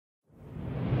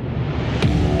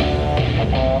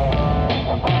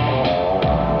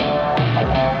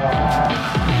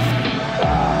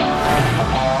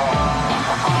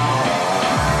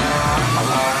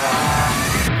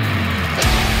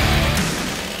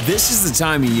This is the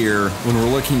time of year when we're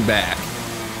looking back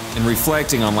and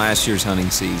reflecting on last year's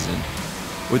hunting season,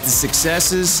 with the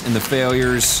successes and the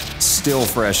failures still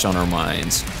fresh on our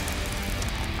minds.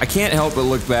 I can't help but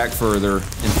look back further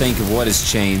and think of what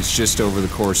has changed just over the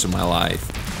course of my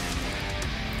life.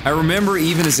 I remember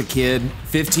even as a kid,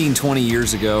 15, 20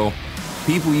 years ago,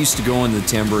 people used to go in the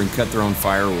timber and cut their own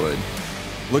firewood.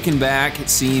 Looking back, it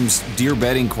seems deer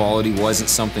bedding quality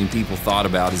wasn't something people thought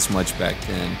about as much back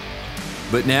then.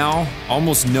 But now,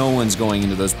 almost no one's going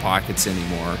into those pockets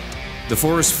anymore. The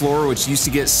forest floor, which used to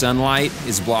get sunlight,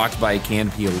 is blocked by a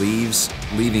canopy of leaves,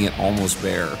 leaving it almost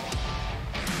bare.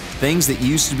 Things that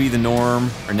used to be the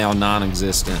norm are now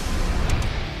non-existent.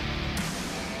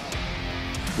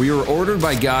 We were ordered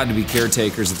by God to be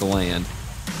caretakers of the land.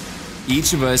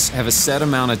 Each of us have a set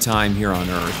amount of time here on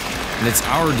Earth, and it's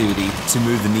our duty to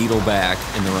move the needle back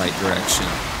in the right direction.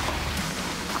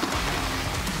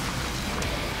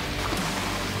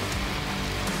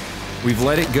 We've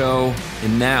let it go,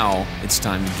 and now it's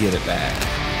time to get it back.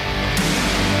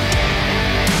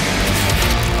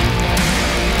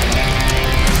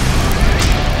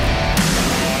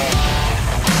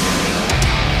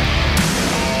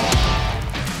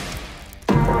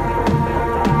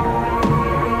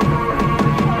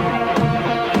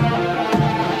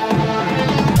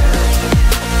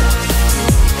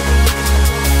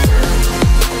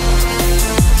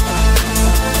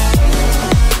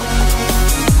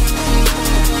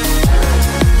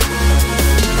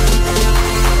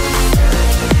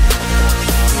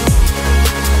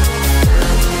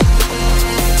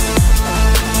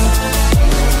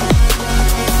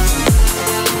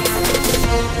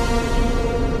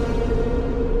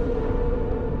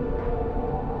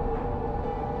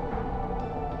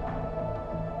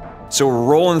 So we're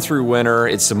rolling through winter.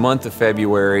 It's the month of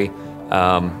February.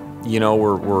 You know,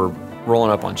 we're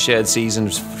rolling up on shed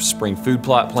season, spring food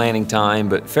plot planting time,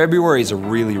 but February is a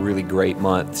really, really great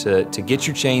month to get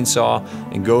your chainsaw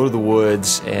and go to the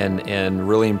woods and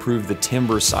really improve the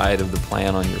timber side of the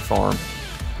plan on your farm.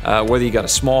 Whether you got a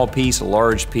small piece, a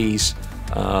large piece,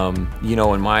 you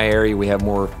know, in my area we have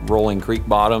more rolling creek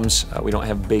bottoms. We don't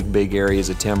have big areas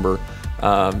of timber.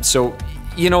 So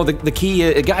you know, the key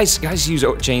is, guys use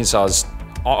chainsaws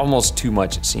almost too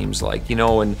much, it seems like, you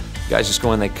know, and guys just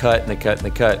go in, they cut and they cut and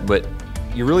they cut, but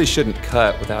you really shouldn't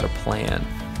cut without a plan.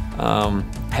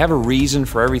 Have a reason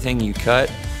for everything you cut,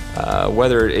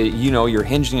 whether, you know, you're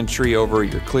hinging a tree over,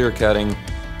 you're clear cutting,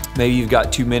 maybe you've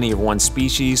got too many of one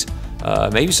species,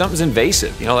 maybe something's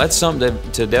invasive, you know, that's something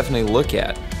to definitely look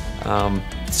at.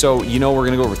 So, you know, we're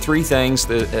gonna go over 3 things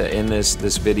in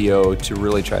this video to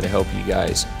really try to help you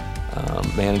guys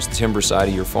manage the timber side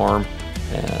of your farm,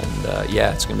 and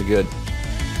yeah, it's gonna be good.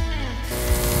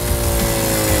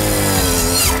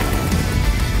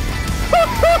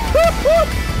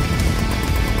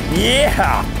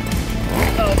 Yeah!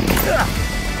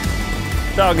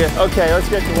 It's all good. Okay, let's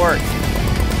get to work.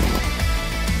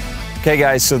 Okay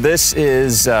guys, so this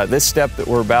is this step that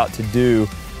we're about to do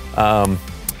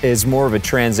is more of a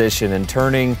transition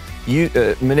and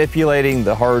manipulating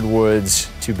the hardwoods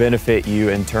to benefit you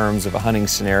in terms of a hunting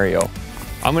scenario.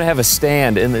 I'm gonna have a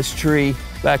stand in this tree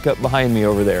back up behind me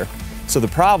over there. So the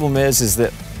problem is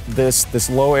that this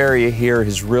low area here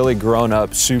has really grown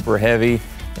up super heavy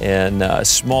and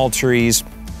small trees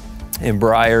and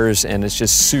briars, and it's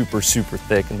just super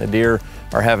thick, and the deer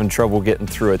are having trouble getting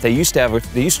through it. They used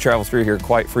to travel through here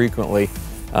quite frequently,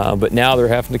 but now they're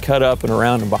having to cut up and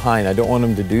around and behind. I don't want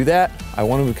them to do that. I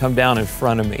want them to come down in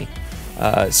front of me.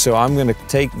 So I'm gonna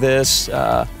take this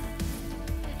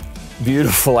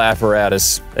beautiful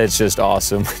apparatus, it's just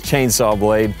awesome, chainsaw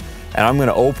blade, and I'm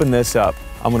gonna open this up.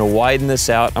 I'm gonna widen this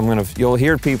out. You'll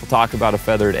hear people talk about a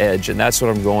feathered edge, and that's what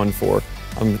I'm going for.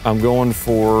 I'm going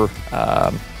for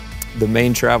the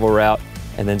main travel route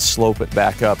and then slope it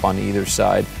back up on either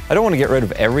side. I don't want to get rid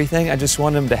of everything. I just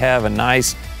want them to have a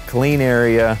nice clean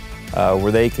area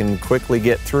where they can quickly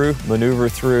get through, maneuver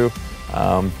through.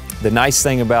 The nice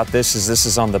thing about this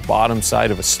is on the bottom side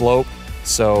of a slope,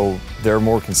 so they're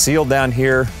more concealed down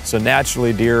here, so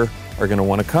naturally deer are going to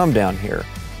want to come down here.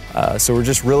 So we're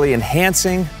just really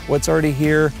enhancing what's already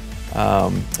here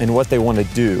and what they want to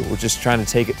do. We're just trying to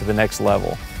take it to the next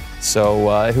level.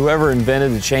 So whoever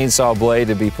invented the chainsaw blade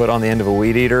to be put on the end of a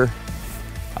weed eater,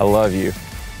 I love you.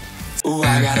 Ooh,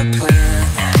 I got a plan,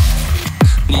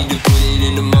 need to put it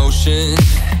into motion,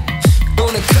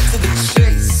 gonna cut to the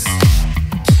chase,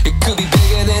 it could be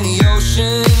bigger than the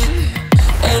ocean,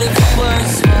 and if it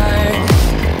works hard,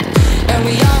 and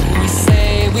we are who we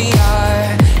say we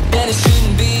are, then it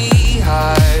shouldn't be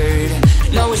hard,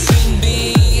 no it shouldn't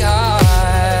be hard.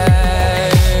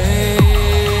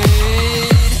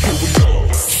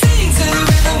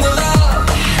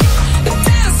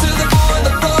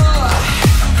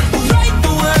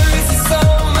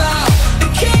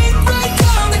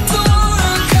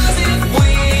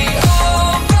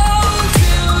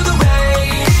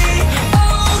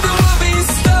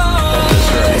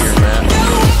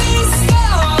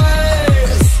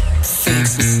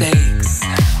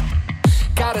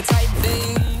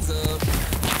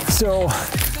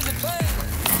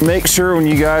 make sure when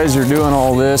you guys are doing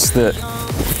all this that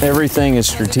everything is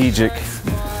strategic.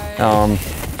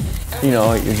 You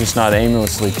know, you're just not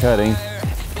aimlessly cutting,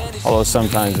 although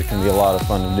sometimes it can be a lot of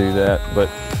fun to do that. But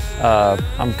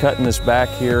I'm cutting this back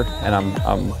here, and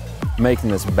I'm making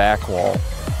this back wall.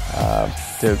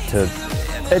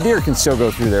 A deer can still go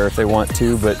through there if they want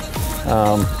to, but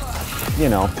you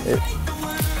know,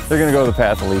 they're gonna go the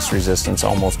path of least resistance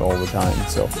almost all the time.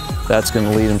 So that's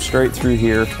gonna lead them straight through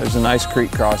here. There's a nice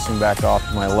creek crossing back off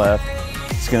to my left.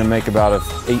 It's gonna make about a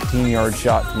 18-yard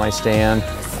shot to my stand.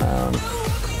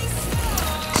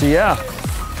 So yeah,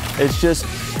 it's just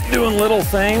doing little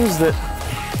things that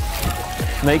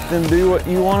make them do what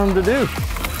you want them to do.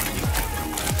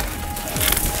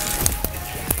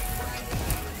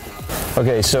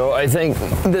 Okay, so I think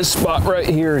this spot right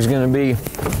here is gonna be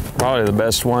probably the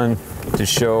best one to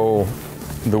show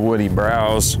the woody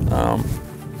browse.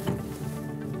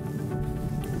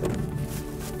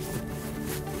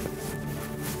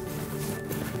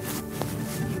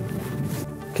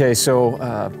 Okay,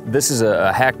 so this is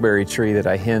a hackberry tree that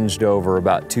I hinged over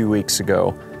about 2 weeks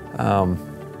ago.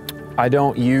 I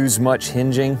don't use much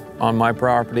hinging on my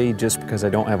property just because I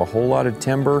don't have a whole lot of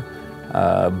timber,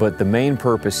 but the main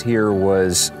purpose here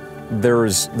was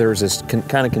there's this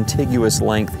kind of contiguous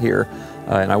length here,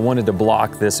 and I wanted to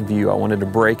block this view. I wanted to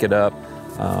break it up,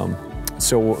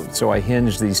 so I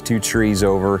hinged these 2 trees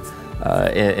over.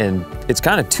 And it's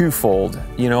kind of twofold,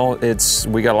 you know.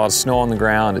 We got a lot of snow on the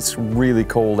ground. It's really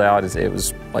cold out. It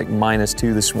was like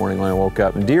 -2 this morning when I woke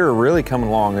up, and deer are really coming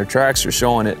along. Their tracks are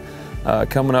showing it,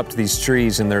 coming up to these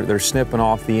trees, and they're snipping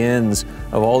off the ends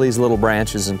of all these little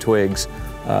branches and twigs,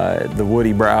 the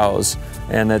woody browse.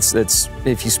 And that's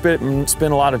if you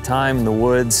spend a lot of time in the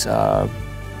woods,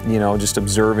 you know, just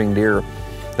observing deer,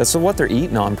 that's what they're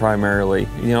eating on primarily.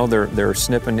 You know, they're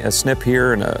snipping a snip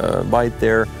here and a bite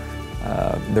there.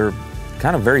 They're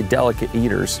kind of very delicate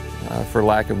eaters, for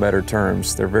lack of better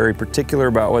terms. They're very particular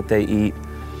about what they eat,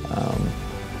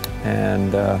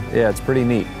 yeah, it's pretty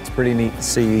neat. It's pretty neat to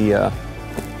see,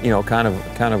 you know, kind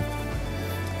of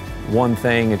one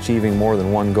thing achieving more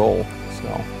than one goal.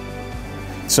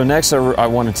 So next, I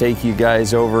want to take you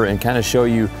guys over and kind of show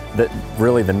you that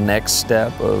really the next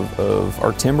step of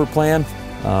our timber plan,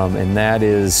 and that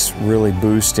is really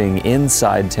boosting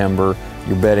inside timber,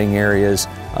 your bedding areas,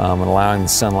 and allowing the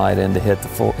sunlight in to hit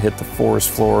the forest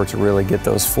floor to really get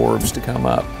those forbs to come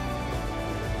up.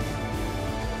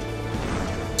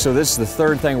 So this is the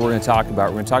third thing we're going to talk about.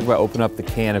 We're going to talk about opening up the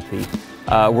canopy.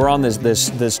 We're on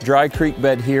this dry creek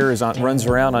bed here, runs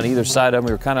around on either side of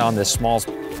me. We're kind of on this small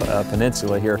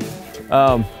peninsula here.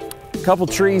 A couple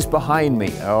trees behind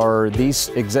me are these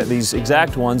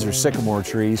exact ones are sycamore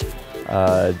trees.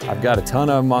 I've got a ton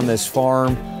of them on this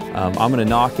farm. I'm going to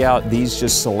knock out these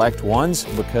just select ones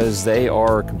because they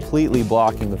are completely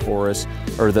blocking the forest,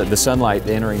 or the sunlight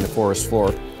entering the forest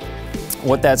floor.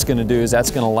 What that's going to do is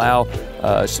that's going to allow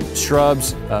some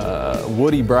shrubs,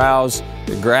 woody browse,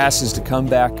 the grasses to come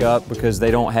back up because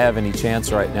they don't have any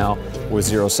chance right now with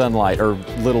zero sunlight or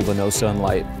little to no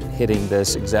sunlight hitting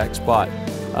this exact spot.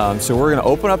 So we're going to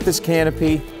open up this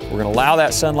canopy. We're going to allow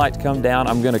that sunlight to come down.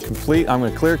 I'm going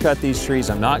to clear cut these trees.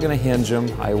 I'm not going to hinge them.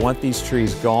 I want these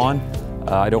trees gone.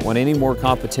 I don't want any more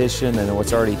competition than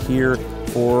what's already here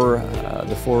for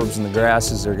the forbs and the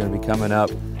grasses. They're going to be coming up,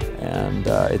 and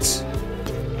it's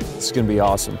going to be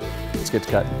awesome. Let's get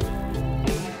to cutting.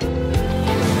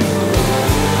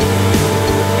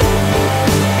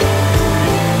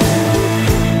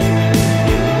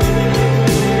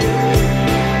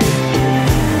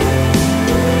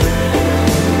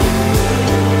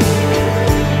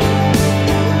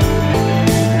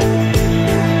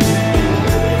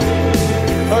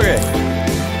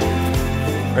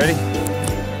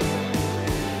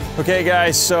 Okay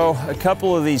guys, so a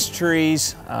couple of these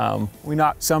trees, we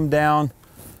knocked some down.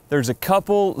 There's a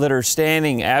couple that are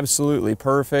standing absolutely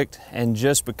perfect, and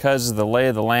just because of the lay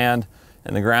of the land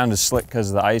and the ground is slick because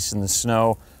of the ice and the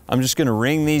snow, I'm just gonna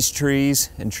ring these trees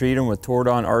and treat them with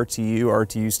Tordon RTU.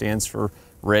 RTU stands for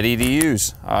ready to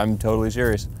use. I'm totally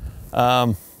serious.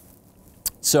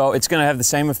 So it's gonna have the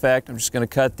same effect. I'm just gonna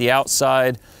cut the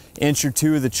outside 1 or 2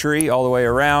 inches of the tree all the way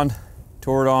around,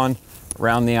 Tordon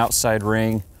around the outside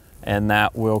ring, and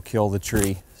that will kill the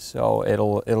tree. So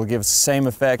it'll give us the same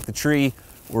effect. The tree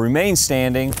will remain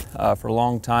standing for a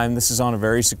long time. This is on a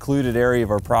very secluded area of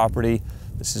our property.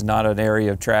 This is not an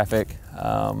area of traffic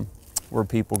where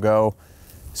people go.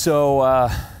 So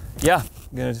yeah,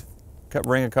 I'm gonna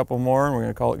ring a couple more and we're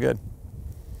gonna call it good.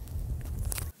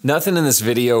 Nothing in this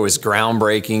video is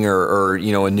groundbreaking or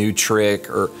you know, a new trick,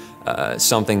 or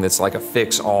something that's like a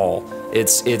fix-all.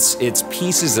 It's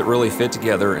pieces that really fit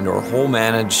together into our whole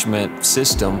management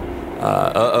system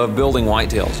of building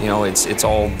whitetails. You know, it's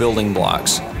all building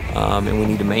blocks, and we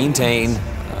need to maintain.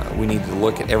 We need to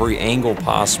look at every angle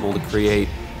possible to create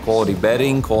quality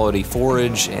bedding, quality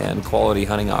forage, and quality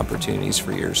hunting opportunities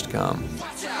for years to come.